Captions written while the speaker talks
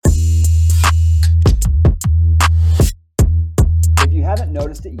haven't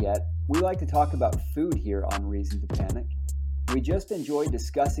noticed it yet, we like to talk about food here on Reason to Panic. We just enjoy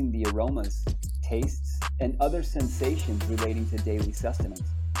discussing the aromas, tastes, and other sensations relating to daily sustenance.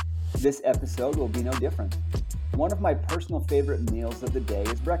 This episode will be no different. One of my personal favorite meals of the day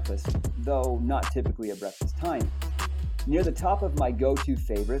is breakfast, though not typically at breakfast time. Near the top of my go-to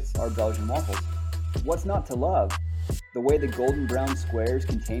favorites are Belgian waffles. What's not to love? The way the golden brown squares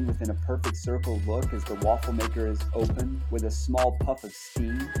contained within a perfect circle look as the waffle maker is open with a small puff of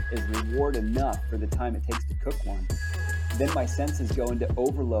steam is reward enough for the time it takes to cook one. Then my senses go into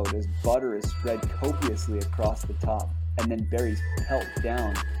overload as butter is spread copiously across the top and then berries pelt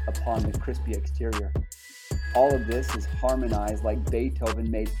down upon the crispy exterior. All of this is harmonized like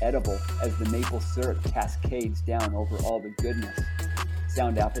Beethoven made edible as the maple syrup cascades down over all the goodness.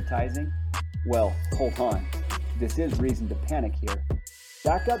 Sound appetizing? Well, hold on. This is Reason to Panic here.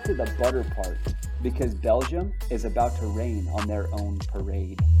 Back up to the butter part, because Belgium is about to rain on their own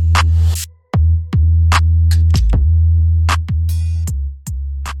parade.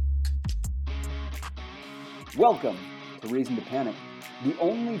 Welcome to Reason to Panic, the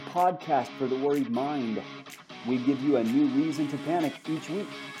only podcast for the worried mind. We give you a new reason to panic each week,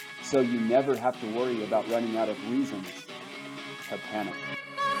 so you never have to worry about running out of reasons to panic.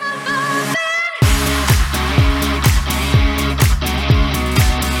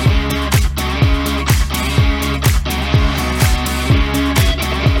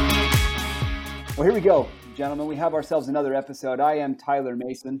 Well, here we go, gentlemen. We have ourselves another episode. I am Tyler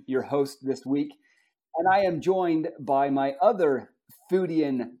Mason, your host this week, and I am joined by my other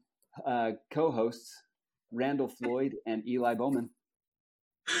Foodian co-hosts, Randall Floyd and Eli Bowman.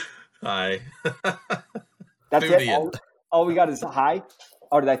 Hi. That's Foodian. it? All we got is hi?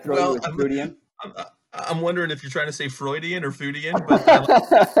 Or did I throw you with Foodian? I'm wondering if you're trying to say Freudian or Foodian, but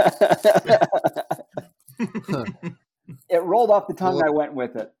It rolled off the tongue. I went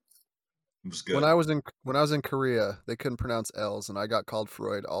with it. It was good. When I was in Korea, they couldn't pronounce L's, and I got called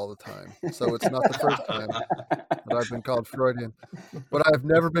Freud all the time. So it's not the first time that I've been called Freudian, but I've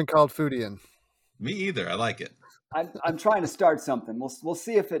never been called Foodian. Me either. I like it. I'm trying to start something. We'll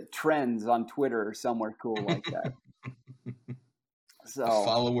see if it trends on Twitter or somewhere cool like that. So, a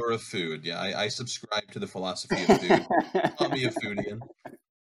follower of food. Yeah, I subscribe to the philosophy of food. Call me a Foodian.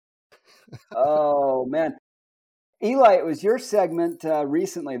 Oh man. Eli, it was your segment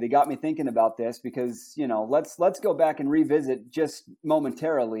recently that got me thinking about this because, you know, let's go back and revisit just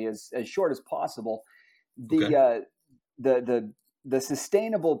momentarily, as short as possible, the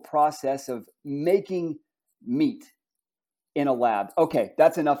sustainable process of making meat in a lab. Okay,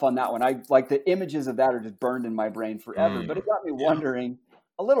 that's enough on that one. I like the images of that are just burned in my brain forever, but it got me wondering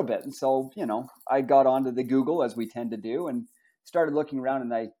a little bit. And so, you know, I got onto the Google as we tend to do and started looking around,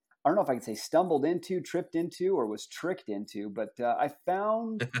 and I don't know if I could say stumbled into, tripped into, or was tricked into, but I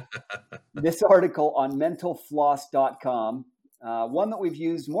found this article on mentalfloss.com, one that we've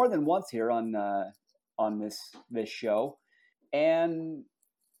used more than once here on this show. And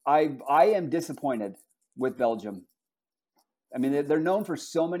I am disappointed with Belgium. I mean, they're known for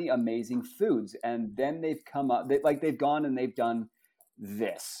so many amazing foods, and then they've come up, they've gone and they've done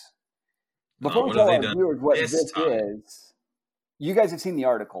this. Before we tell our viewers what this is, you guys have seen the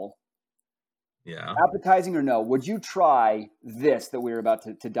article. Yeah. Appetizing or no, would you try this that we're about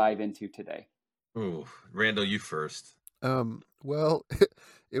to dive into today? Ooh, Randall, you first. Well,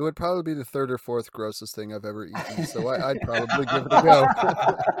 it would probably be the third or fourth grossest thing I've ever eaten, so I'd probably give it a go.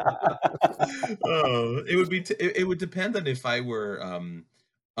 It would depend on if I were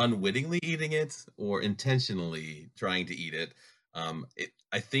unwittingly eating it or intentionally trying to eat it.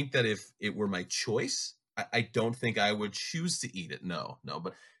 I think that if it were my choice, I don't think I would choose to eat it. No.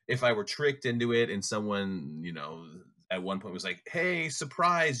 But if I were tricked into it and someone, you know, at one point was like, hey,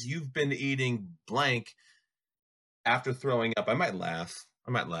 surprise, you've been eating blank after throwing up, I might laugh.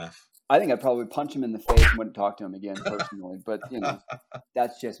 I think I'd probably punch him in the face and wouldn't talk to him again personally. But, you know,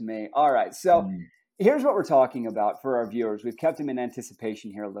 that's just me. All right. So here's what we're talking about for our viewers. We've kept them in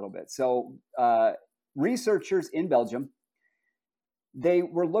anticipation here a little bit. So researchers in Belgium, they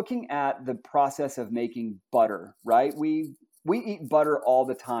were looking at the process of making butter, right? We eat butter all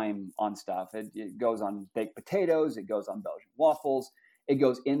the time on stuff. It goes on baked potatoes. It goes on Belgian waffles. It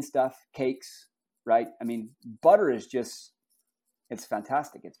goes in stuff, cakes, right? I mean, butter is just, it's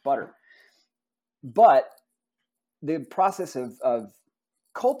fantastic. It's butter. But the process of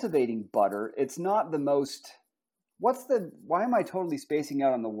cultivating butter, it's not the most, why am I totally spacing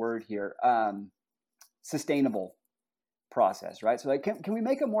out on the word here? Sustainable process, right? So like, can we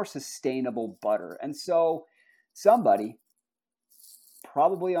make a more sustainable butter? And so somebody,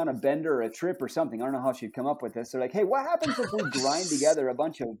 probably on a bender or a trip or something. I don't know how she'd come up with this. They're like, hey, what happens if we grind together a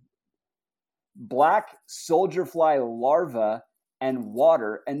bunch of black soldier fly larvae and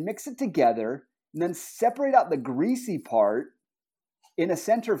water and mix it together and then separate out the greasy part in a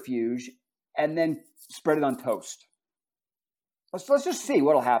centrifuge and then spread it on toast? Let's just see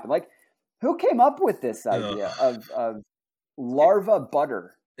what'll happen. Like, who came up with this idea of larva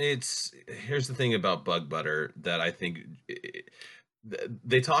butter? Here's the thing about bug butter that I think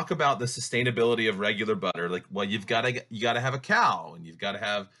they talk about the sustainability of regular butter. Like, well, you got to have a cow, and you've got to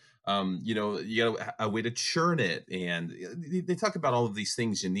have you got a way to churn it, and they talk about all of these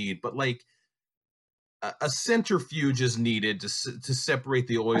things you need. But like, a centrifuge is needed to separate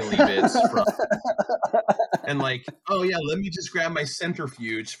the oily bits from. And like, oh yeah, let me just grab my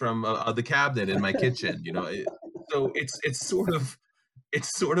centrifuge from the cabinet in my kitchen. So it's sort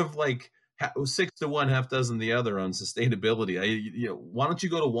of like 6 to 1, half dozen the other on sustainability. Why don't you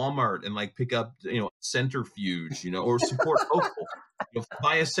go to Walmart and like pick up centrifuge, or support local,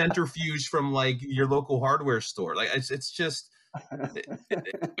 buy a centrifuge from like your local hardware store. Like it's just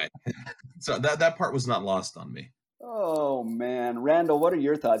so that part was not lost on me. Oh man, Randall, what are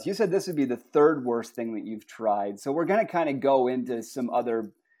your thoughts? You said this would be the third worst thing that you've tried, so we're going to kind of go into some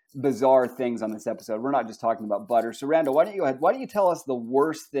other bizarre things on this episode. We're not just talking about butter. So Randall, why don't you tell us the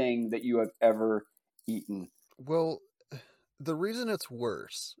worst thing that you have ever eaten? Well, the reason it's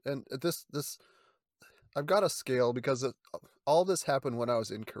worse, and this I've got a scale because all this happened when I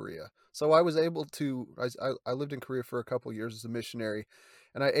was in Korea. So I was able to, I lived in Korea for a couple years as a missionary,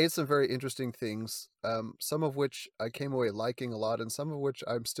 and I ate some very interesting things, some of which I came away liking a lot, and some of which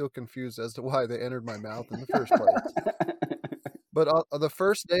I'm still confused as to why they entered my mouth in the first place. But on the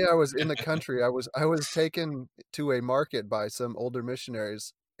first day I was in the country, I was taken to a market by some older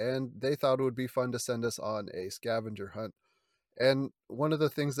missionaries, and they thought it would be fun to send us on a scavenger hunt. And one of the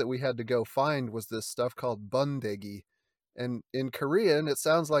things that we had to go find was this stuff called bundegi. And in Korean, it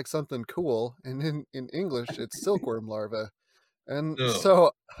sounds like something cool, and in English, it's silkworm larva. And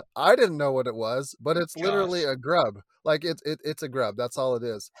so I didn't know what it was, but it's literally a grub. Like it's a grub. That's all it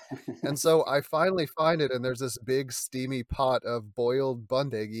is. And so I finally find it, and there's this big steamy pot of boiled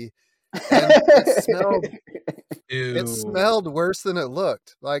bundegi, and it smelled worse than it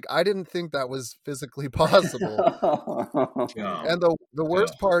looked. Like I didn't think that was physically possible. And the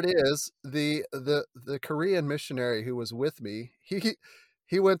worst part is the Korean missionary who was with me,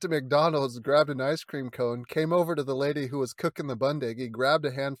 he went to McDonald's, grabbed an ice cream cone, came over to the lady who was cooking the bundegi, grabbed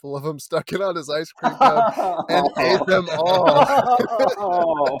a handful of them, stuck it on his ice cream cone, and ate them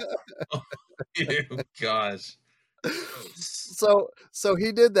all. Ew, gosh. So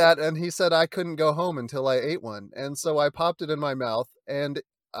he did that, and he said I couldn't go home until I ate one. And so I popped it in my mouth, and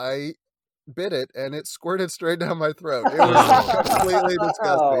I bit it, and it squirted straight down my throat. It was completely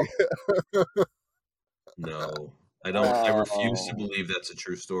disgusting. No. I refuse to believe that's a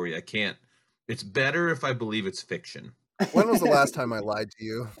true story. I can't. It's better if I believe it's fiction. When was the last time I lied to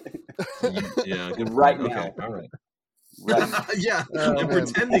you? Yeah. Right now. Okay. All right. Right. Yeah. I'm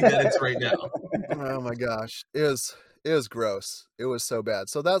pretending that it's right now. Oh my gosh. It was gross. It was so bad.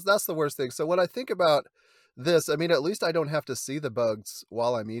 So that's the worst thing. So when I think about this, I mean, at least I don't have to see the bugs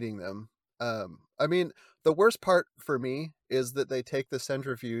while I'm eating them. I mean, the worst part for me is that they take the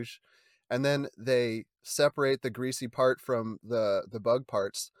centrifuge and then they separate the greasy part from the bug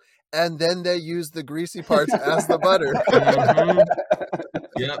parts, and then they use the greasy parts as the butter.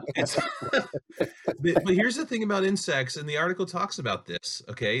 Yeah. But here's the thing about insects, and the article talks about this.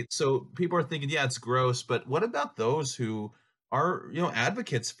 Okay, so people are thinking, yeah, it's gross, but what about those who are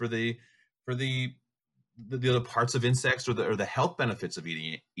advocates for the parts of insects or the health benefits of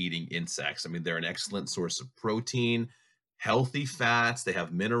eating insects? I mean, they're an excellent source of protein, healthy fats. They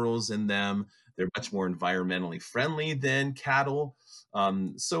have minerals in them. They're much more environmentally friendly than cattle.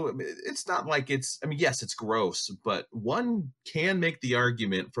 So it's not like yes, it's gross, but one can make the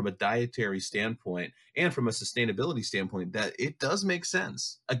argument from a dietary standpoint and from a sustainability standpoint that it does make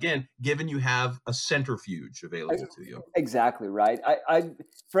sense. Again, given you have a centrifuge available to you. Exactly right. I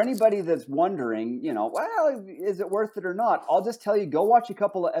for anybody that's wondering, well, is it worth it or not? I'll just tell you, go watch a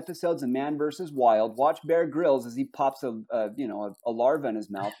couple of episodes of Man vs. Wild. Watch Bear Grylls as he pops a larva in his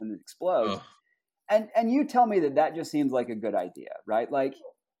mouth and it explodes. Ugh. And you tell me that just seems like a good idea, right? Like,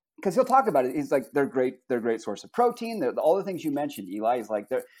 because he'll talk about it. He's like, they're a great source of protein. All the things you mentioned, Eli, is like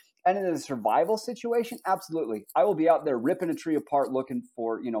and in a survival situation, absolutely. I will be out there ripping a tree apart looking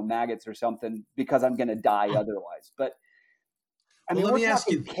for, maggots or something because I'm going to die otherwise. But I mean, we're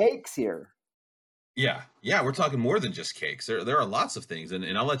talking cakes here. Yeah, we're talking more than just cakes. There are lots of things, and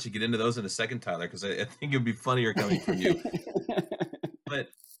I'll let you get into those in a second, Tyler, because I think it would be funnier coming from you. But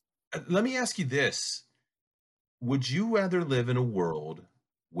let me ask you this. Would you rather live in a world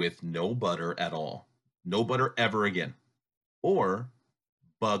with no butter at all? No butter ever again? Or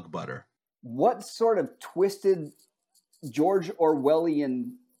bug butter? What sort of twisted George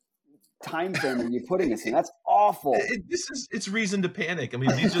Orwellian time frame are you putting us in? That's awful. It's reason to panic. I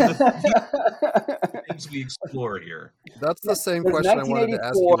mean, these are the things we explore here. That's the same question I wanted to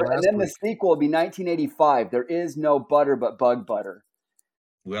ask you last and then week. The sequel will be 1985. There is no butter but bug butter.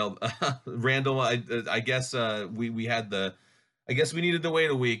 Well, Randall, I guess we had I guess we needed to wait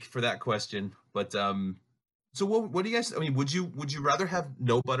a week for that question. But so what do you guys? I mean, would you rather have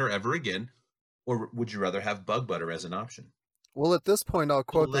no butter ever again, or would you rather have bug butter as an option? Well, at this point, I'll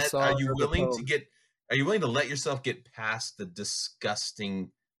quote the song. Are you willing to let yourself get past the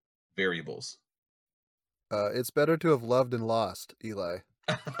disgusting variables? It's better to have loved and lost, Eli.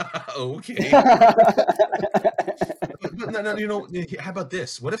 Okay. But no, how about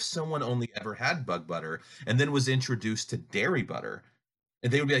this? What if someone only ever had bug butter and then was introduced to dairy butter?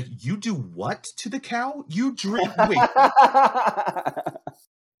 And they would be like, you do what to the cow? You drink, wait.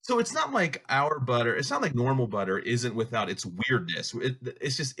 So it's not like our butter, it's not like normal butter isn't without its weirdness.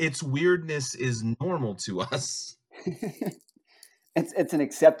 It's just, its weirdness is normal to us. It's an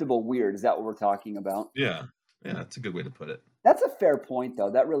acceptable weird. Is that what we're talking about? Yeah. Yeah, that's a good way to put it. That's a fair point,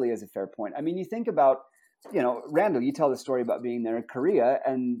 though. That really is a fair point. I mean, you think about, Randall, you tell the story about being there in Korea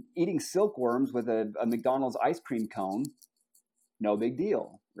and eating silkworms with a McDonald's ice cream cone. No big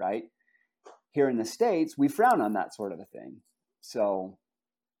deal, right? Here in the States, we frown on that sort of a thing. So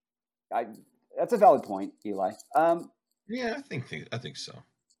that's a valid point, Eli. Yeah, I think so.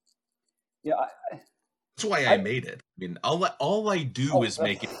 Yeah, that's why I made it. I mean, all I do is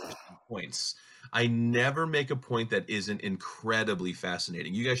make interesting points. I never make a point that isn't incredibly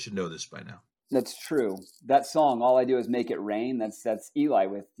fascinating. You guys should know this by now. That's true. That song, All I Do Is Make It Rain, that's Eli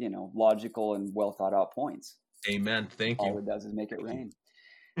with, logical and well thought out points. Amen. Thank you. All it does is make it rain.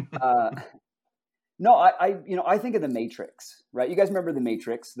 No, I think of The Matrix, right? You guys remember The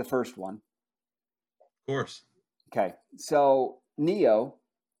Matrix, the first one? Of course. Okay. So Neo,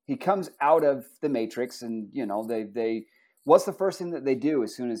 he comes out of the Matrix and, they what's the first thing that they do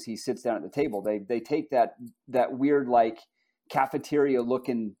as soon as he sits down at the table? They take that weird, like, cafeteria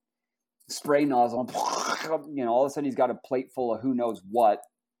looking spray nozzle, and, all of a sudden he's got a plate full of who knows what.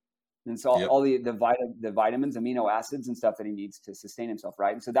 And so all the vitamins, amino acids and stuff that he needs to sustain himself,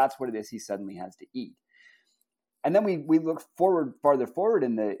 right? And so that's what it is he suddenly has to eat. And then we look farther forward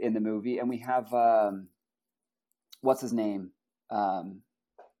in the movie, and we have what's his name?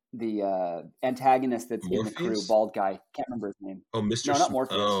 The antagonist that's Morpheus? in the crew, bald guy. Can't remember his name. Oh, Mr. No, not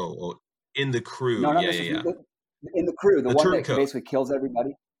Morpheus. Oh, in the crew. No, not yeah. In the crew, the one turncoat that basically kills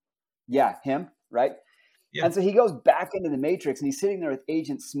everybody. Yeah, him, right? Yeah. And so he goes back into the Matrix, and he's sitting there with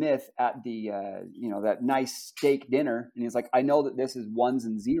Agent Smith at the, that nice steak dinner. And he's like, I know that this is ones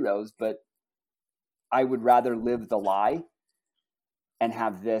and zeros, but I would rather live the lie and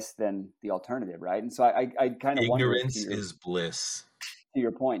have this than the alternative, right? And so I kind of wonder. Ignorance is bliss. To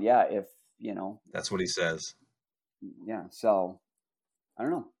your point, yeah. If, That's what he says. Yeah. So I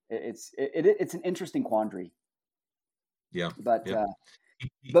don't know. It's an interesting quandary. Yeah. But, yeah.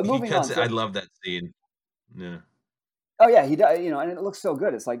 But moving on. I love that scene. Yeah. Oh yeah, he does. And it looks so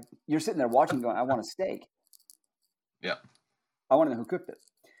good. It's like you're sitting there watching, going, "I want a steak." Yeah. I want to know who cooked it.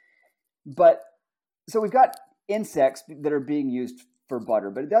 But so we've got insects that are being used for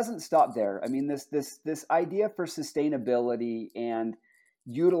butter, but it doesn't stop there. I mean, this idea for sustainability and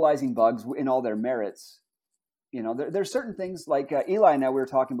utilizing bugs in all their merits. There's certain things like Eli and I, we were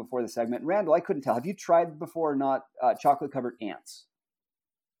talking before the segment. Randall, I couldn't tell. Have you tried before or not chocolate covered ants?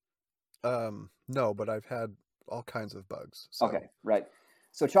 No, but I've had all kinds of bugs. So. Okay, right.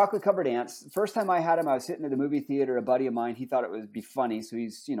 So chocolate covered ants. First time I had them, I was sitting at the movie theater. A buddy of mine, he thought it would be funny, so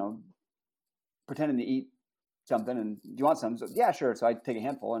he's pretending to eat something. And do you want some? So yeah, sure. So I take a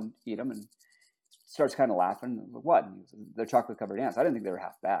handful and eat them, and starts kind of laughing. What? And he said, they're chocolate covered ants. I didn't think they were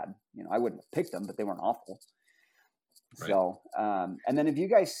half bad. I wouldn't have picked them, but they weren't awful. Right. So, and then have you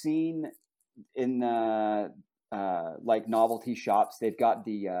guys seen in like novelty shops, they've got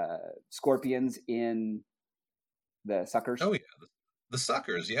the scorpions in the suckers? Oh yeah, the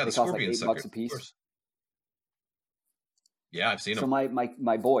suckers. Yeah, the scorpion suckers. $8 a piece. Yeah, I've seen them. So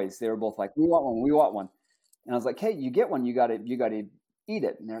my boys, they were both like, we want one. And I was like, hey, you get one, you got to eat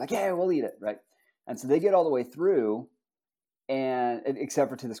it. And they're like, yeah, we'll eat it, right? And so they get all the way through, and except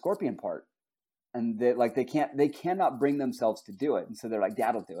for to the scorpion part. And they cannot bring themselves to do it. And so they're like,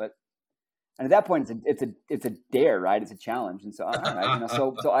 Dad will do it. And at that point, it's a dare, right? It's a challenge. And so, all right,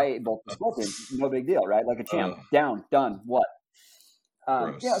 so I ate both the scorpions, no big deal, right? Like a champ, down, done, what?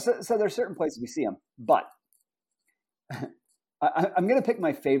 Gross. So there's certain places we see them, but I'm going to pick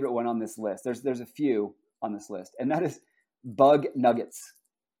my favorite one on this list. There's a few on this list, and that is bug nuggets.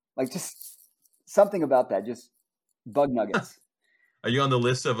 Like just something about that, just bug nuggets. Are you on the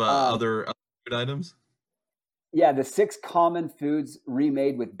list of other food items? Yeah, the 6 common foods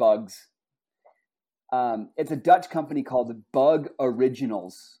remade with bugs. It's a Dutch company called Bug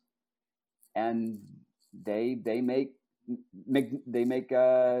Originals, and they make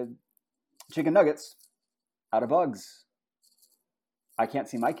chicken nuggets out of bugs. I can't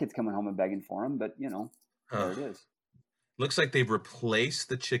see my kids coming home and begging for them, but there it is. Looks like they've replaced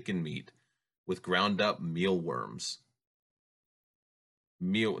the chicken meat with ground up mealworms.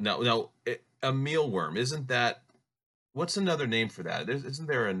 A mealworm, isn't that? What's another name for that? Isn't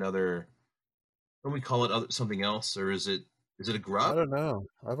there another? Don't we call it something else, or is it a grub? I don't know.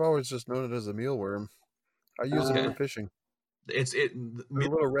 I've always just known it as a mealworm. I use it for fishing. The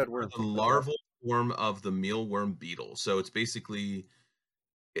little red worms. The larval form of the mealworm beetle. So it's basically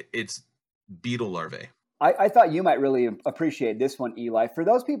it's beetle larvae. I thought you might really appreciate this one, Eli. For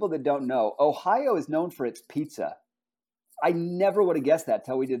those people that don't know, Ohio is known for its pizza. I never would have guessed that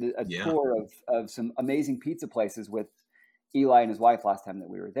till we did a tour of some amazing pizza places with Eli and his wife last time that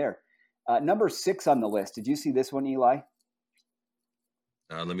we were there. Number 6 on the list. Did you see this one, Eli?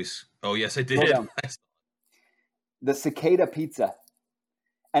 Oh, yes, I did. The cicada pizza.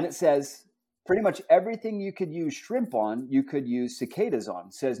 And it says, pretty much everything you could use shrimp on, you could use cicadas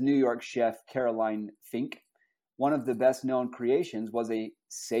on, says New York chef Caroline Fink. One of the best-known creations was a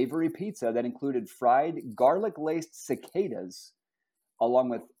savory pizza that included fried, garlic-laced cicadas, along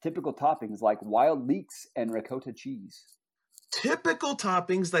with typical toppings like wild leeks and ricotta cheese. Typical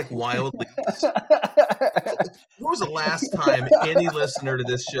toppings like wild leeks. When was the last time any listener to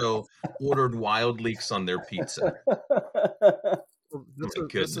this show ordered wild leeks on their pizza?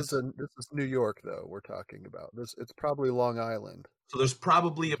 This is New York, though. We're talking about this. It's probably Long Island. So there's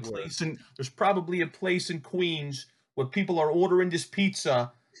probably a place in Queens where people are ordering this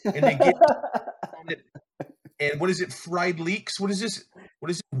pizza and they get it. And what is it? Fried leeks? What is this?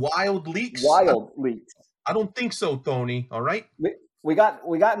 What is it? Wild leeks? Wild leeks. I don't think so, Tony. All right. We got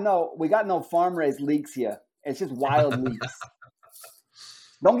no farm raised leeks here. It's just wild leeks.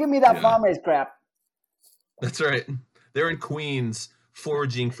 Don't give me that farm raised crap. That's right. They're in Queens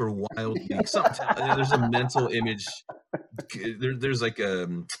foraging for wild leeks. There's a mental image. There's like a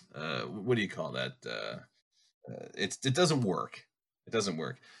what do you call that? It doesn't work. It doesn't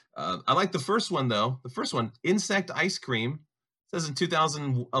work. I like the first one though. The first one, insect ice cream. It says in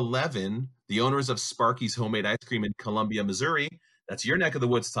 2011, the owners of Sparky's Homemade Ice Cream in Columbia, Missouri, that's your neck of the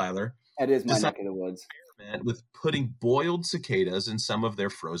woods, Tyler. That is my neck of the woods. With putting boiled cicadas in some of their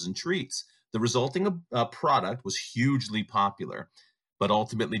frozen treats. The resulting product was hugely popular, but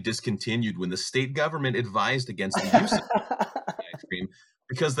ultimately discontinued when the state government advised against the use of ice cream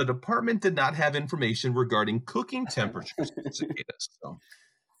because the department did not have information regarding cooking temperatures for cicadas. So,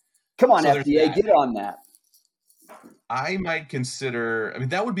 come on, FDA, get on that. I might consider. I mean,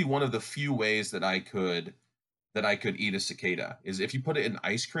 that would be one of the few ways that I could eat a cicada. Is if you put it in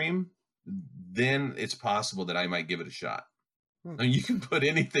ice cream, then it's possible that I might give it a shot. I mean, you can put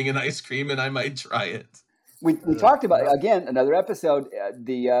anything in ice cream, and I might try it. We talked about again another episode.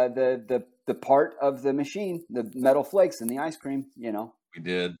 The part of the machine, the metal flakes in the ice cream. We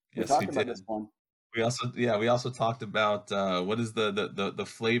did. Yes, we talked about this one. We also talked about what is the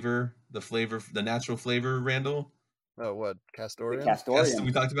flavor, the natural flavor, Randall. Oh, what? Castoreum? Castoreum.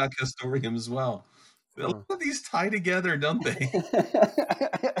 We talked about castoreum as well. A lot of these tie together, don't they?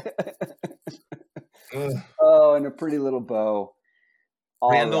 Oh, and a pretty little bow.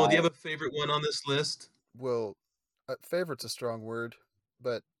 Randall, do you have a favorite one on this list? Well, favorite's a strong word,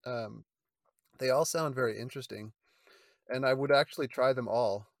 but they all sound very interesting, and I would actually try them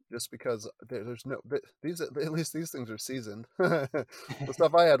all just because there's no at least these things are seasoned. The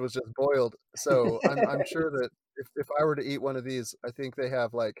stuff I had was just boiled, so I'm sure that if I were to eat one of these, I think they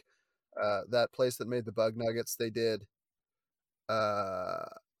have like that place that made the bug nuggets. They did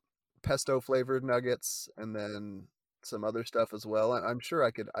pesto flavored nuggets, and then some other stuff as well. I'm sure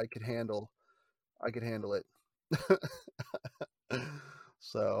I could handle it.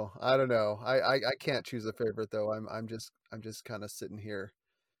 So I don't know. I can't choose a favorite though. I'm just kind of sitting here,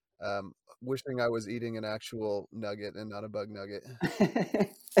 wishing I was eating an actual nugget and not a bug nugget.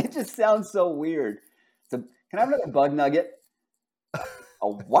 It just sounds so weird. So, can I have another bug nugget? A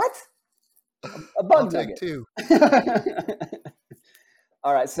what? A bug nugget. Two.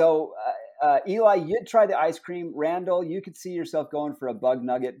 All right. So, Eli, you'd try the ice cream. Randall, you could see yourself going for a bug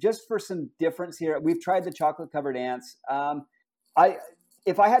nugget just for some difference here. We've tried the chocolate covered ants.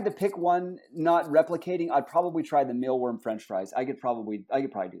 If I had to pick one not replicating, I'd probably try the mealworm French fries. I could probably do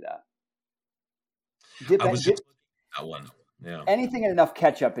that. I was just looking at that one. Yeah. Anything in enough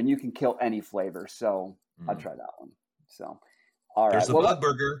ketchup and you can kill any flavor. So I'd try that one. So, all right. There's the bug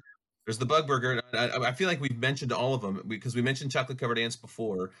burger. There's the bug burger. I feel like we've mentioned all of them because we mentioned chocolate covered ants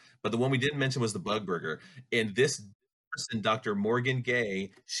before, but the one we didn't mention was the bug burger. And this person, Dr. Morgan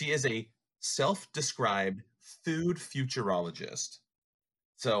Gay, she is a self-described food futurologist.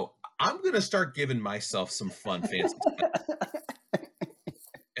 So I'm going to start giving myself some fun, fancy stuff.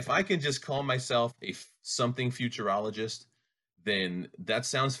 If I can just call myself a something futurologist, then that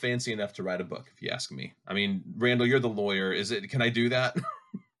sounds fancy enough to write a book, if you ask me. I mean, Randall, you're the lawyer. Can I do that?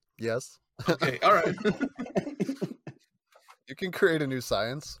 Yes. Okay. All right. You can create a new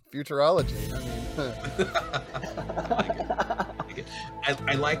science, futurology. I like it.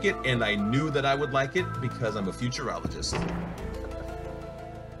 I like it, and I knew that I would like it because I'm a futurologist.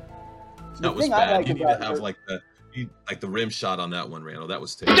 That was bad. You need to have like the rim shot on that one, Randall. That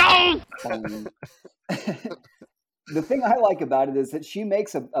was terrible. The thing I like about it is that she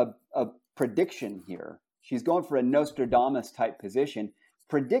makes a prediction here. She's going for a Nostradamus type position,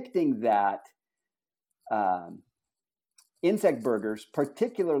 predicting that insect burgers,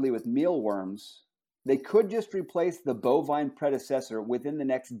 particularly with mealworms, they could just replace the bovine predecessor within the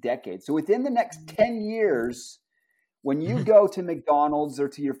next decade. So within the next 10 years, when you go to McDonald's or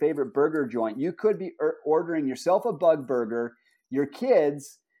to your favorite burger joint, you could be ordering yourself a bug burger, your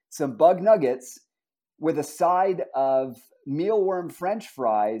kids some bug nuggets with a side of mealworm French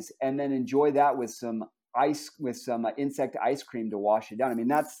fries, and then enjoy that with some insect ice cream to wash it down. I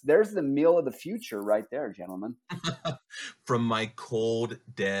mean, there's the meal of the future right there, gentlemen. From my cold,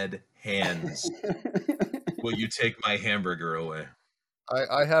 dead hands, will you take my hamburger away?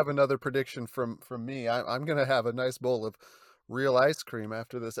 I have another prediction from me. I'm going to have a nice bowl of real ice cream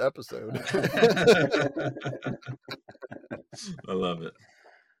after this episode. I love it.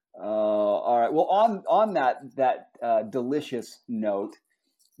 All right. Well, on that delicious note,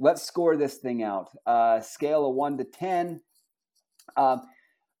 let's score this thing out. Scale of 1 to 10.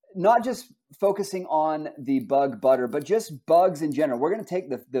 Not just focusing on the bug butter, but just bugs in general. We're going to take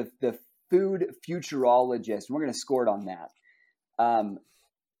the food futurologist, and we're going to score it on that.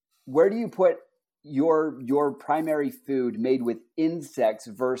 Where do you put your primary food made with insects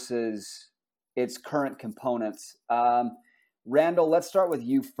versus its current components? Randall, let's start with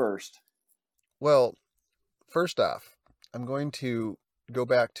you first. Well, first off, I'm going to go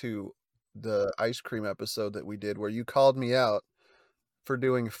back to the ice cream episode that we did where you called me out for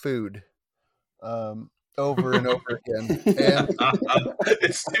doing food over and over again. And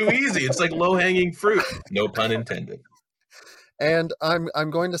it's too easy. It's like low-hanging fruit. No pun intended. And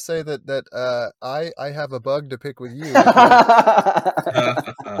I'm going to say that I have a bug to pick with you.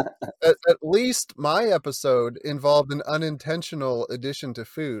 At least my episode involved an unintentional addition to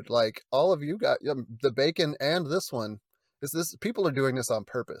food. Like all of you got the bacon and this one. People are doing this on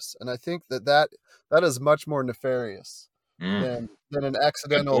purpose, and I think that is much more nefarious than an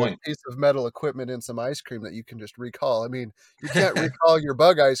accidental piece of metal equipment in some ice cream that you can just recall. I mean, you can't recall your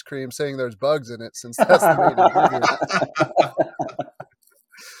bug ice cream saying there's bugs in it, since that's the main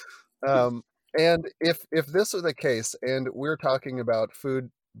ingredient. And if this is the case, and we're talking about food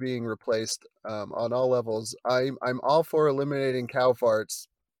being replaced on all levels, I'm all for eliminating cow farts.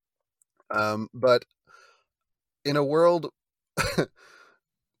 But in a world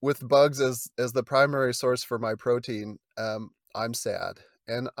with bugs as the primary source for my protein, I'm sad,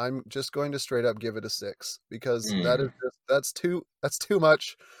 and I'm just going to straight up give it a 6 because that's too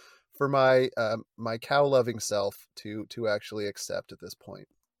much for my my cow loving self to actually accept at this point.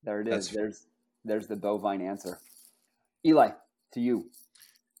 There it is. There's the bovine answer. Eli, to you.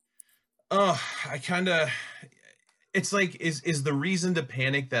 It's like, is the reason to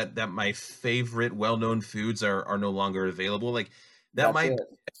panic that my favorite well-known foods are no longer available? Like that might,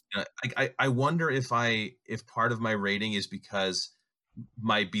 I wonder if part of my rating is because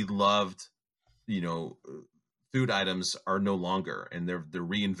my beloved, food items are no longer, and they're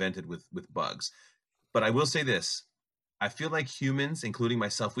reinvented with bugs. But I will say this. I feel like humans, including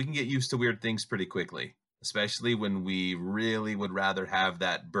myself, we can get used to weird things pretty quickly, especially when we really would rather have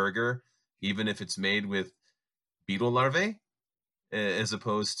that burger, even if it's made with beetle larvae, as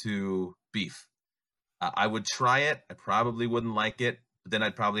opposed to beef. I would try it. I probably wouldn't like it, but then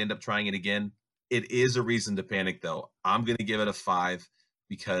I'd probably end up trying it again. It is a reason to panic, though. I'm going to give it a 5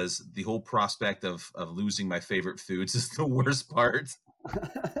 because the whole prospect of losing my favorite foods is the worst part. So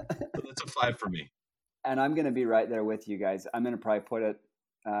that's a 5 for me. And I'm going to be right there with you guys. I'm going to probably put it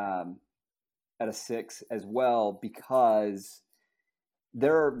at a 6 as well, because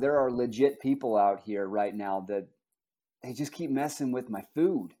there are legit people out here right now that they just keep messing with my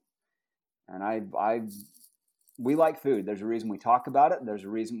food. And we like food. There's a reason we talk about it. There's a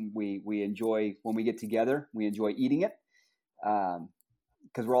reason we enjoy when we get together. We enjoy eating it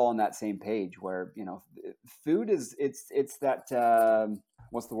because we're all on that same page. Where food is it's that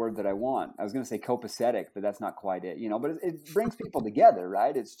what's the word that I want? I was going to say copacetic, but that's not quite it. But it brings people together,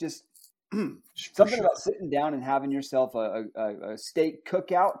 right? It's just something about sitting down and having yourself a steak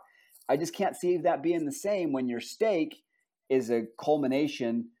cookout. I just can't see that being the same when your steak is a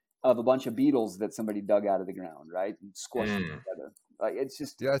culmination of a bunch of beetles that somebody dug out of the ground, right? And squished them together. Like it's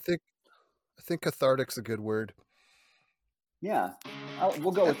just I think cathartic's a good word. Yeah,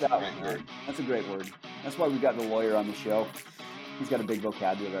 we'll go with that one. Right? That's a great word. That's why we got the lawyer on the show. He's got a big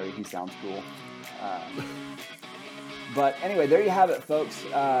vocabulary. He sounds cool. But anyway, there you have it, folks.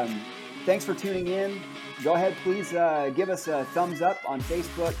 Thanks for tuning in. Go ahead, please give us a thumbs up on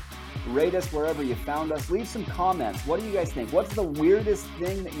Facebook. Rate us wherever you found us. Leave some comments. What do you guys think? What's the weirdest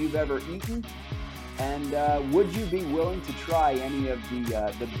thing that you've ever eaten? And would you be willing to try any of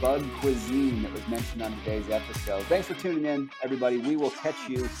the bug cuisine that was mentioned on today's episode? Thanks for tuning in, everybody. We will catch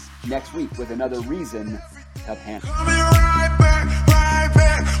you next week with another Reason to Panic. Right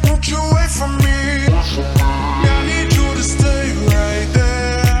back. Won't you wait for me? I need you to stay right there.